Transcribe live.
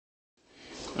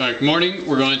Good morning.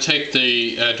 We're going to take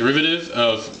the derivative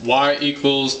of y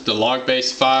equals the log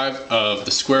base 5 of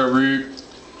the square root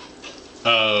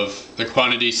of the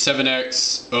quantity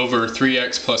 7x over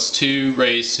 3x plus 2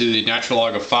 raised to the natural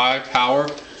log of 5 power.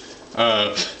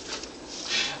 I'm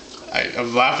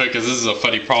laughing because this is a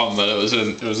funny problem, but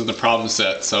it was in the problem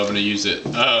set, so I'm going to use it.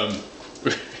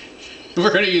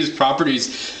 We're going to use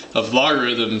properties of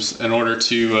logarithms in order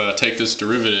to take this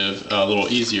derivative a little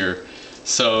easier.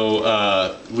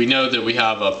 So we know that we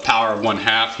have a power of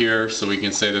 1/2 here, so we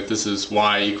can say that this is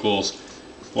y equals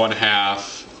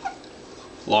 1/2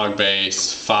 log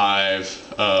base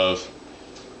 5 of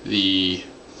the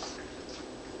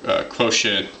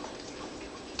quotient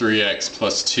 3x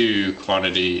plus 2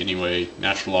 quantity, anyway,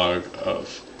 natural log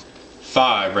of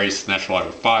 5 raised to the natural log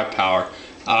of 5 power.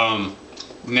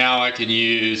 Now I can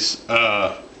use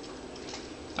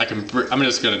I'm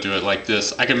just going to do it like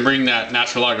this. I can bring that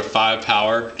natural log of 5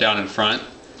 power down in front.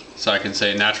 So I can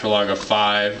say natural log of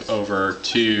 5 over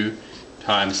 2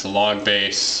 times the log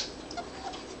base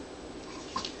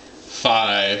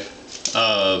 5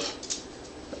 of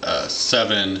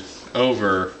 7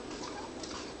 over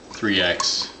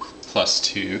 3x plus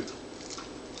 2.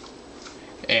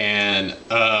 And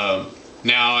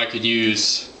now I could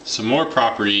use some more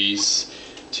properties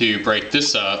to break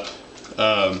this up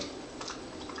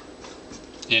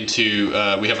into,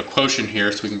 we have a quotient here,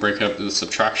 so we can break up the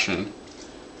subtraction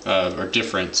or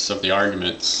difference of the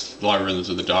arguments, logarithms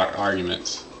of the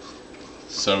arguments.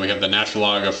 So we have the natural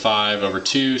log of 5 over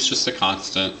 2 is just a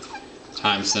constant,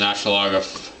 times the natural log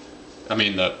of,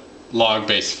 the log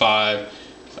base 5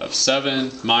 of 7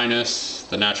 minus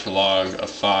the natural log of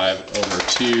 5 over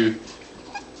 2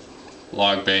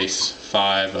 log base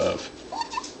 5 of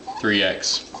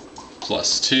 3x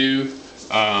plus 2.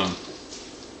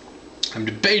 I'm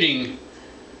debating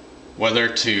whether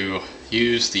to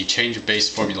use the change of base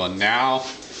formula now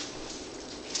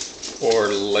or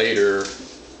later.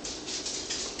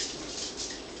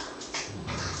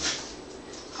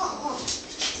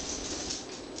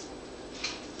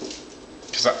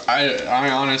 Because I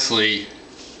honestly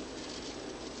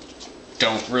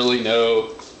don't really know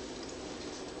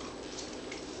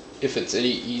if it's any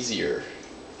easier.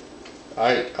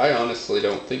 I honestly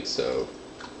don't think so.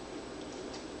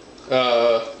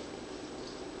 I'm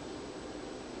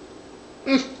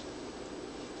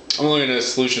looking at a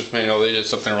solutions manual. They did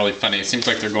something really funny. It seems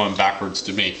like they're going backwards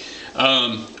to me.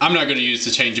 I'm not going to use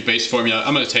the change of base formula.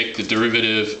 I'm going to take the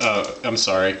derivative. I'm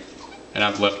sorry, and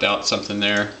I've left out something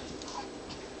there.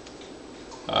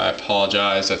 I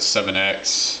apologize. That's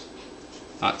 7x,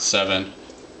 not 7.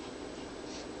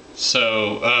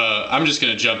 So I'm just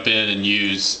going to jump in and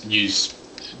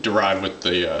derive with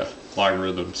the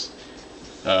logarithms.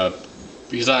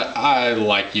 Because I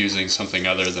like using something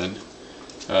other than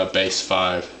base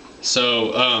 5.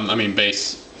 So,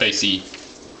 base E.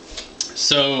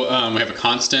 So, we have a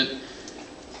constant,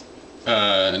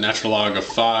 natural log of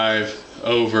 5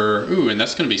 over, and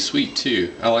that's going to be sweet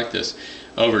too. I like this.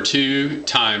 Over 2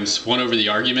 times 1 over the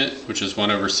argument, which is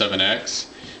 1 over 7x,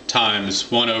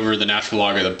 times 1 over the natural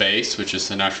log of the base, which is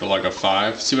the natural log of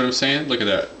 5. See what I'm saying? Look at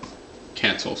that.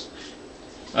 Cancels.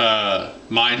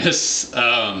 Minus,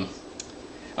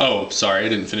 oh, sorry, I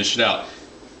didn't finish it out.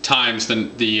 Times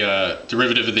the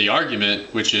derivative of the argument,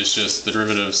 which is just the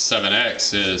derivative of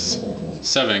 7x, is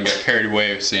 7. Got carried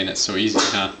away with saying it's so easy,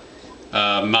 huh?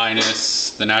 Minus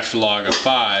the natural log of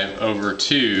 5 over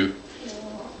 2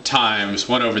 times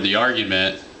 1 over the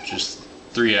argument, which is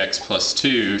 3x plus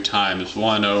 2, times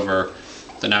 1 over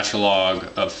the natural log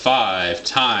of 5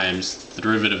 times the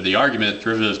derivative of the argument.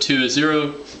 Derivative of 2 is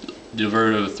 0.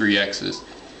 Derivative of 3x is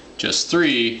just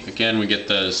 3. Again, we get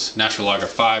those natural log of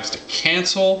 5s to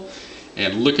cancel,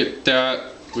 and look at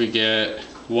that, we get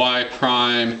y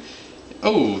prime.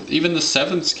 Oh, even the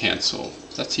 7s cancel.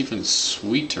 That's even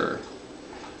sweeter.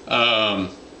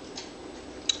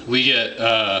 We get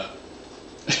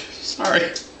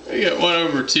sorry, we get 1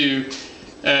 over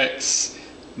 2x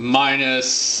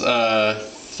minus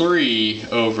 3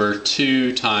 over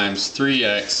 2 times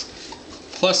 3x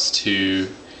plus 2.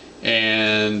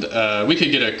 And we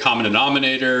could get a common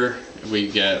denominator. We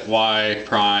get y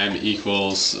prime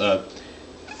equals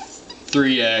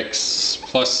 3x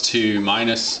plus 2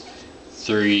 minus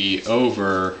 3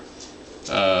 over,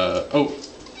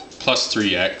 plus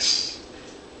 3x.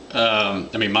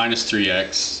 Minus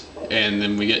 3x. And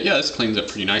then we get, yeah, this cleans up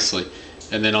pretty nicely.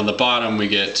 And then on the bottom we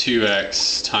get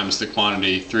 2x times the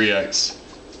quantity 3x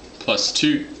plus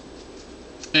 2.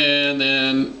 And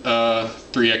then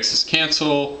 3x's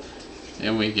cancel.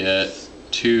 And we get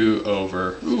 2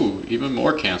 over, even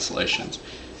more cancellations,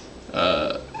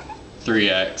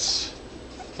 3x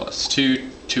plus 2.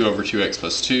 2 over 2x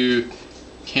plus 2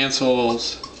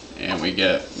 cancels, and we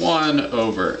get 1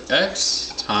 over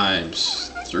x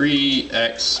times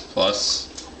 3x plus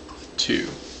 2.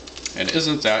 And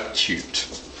isn't that cute?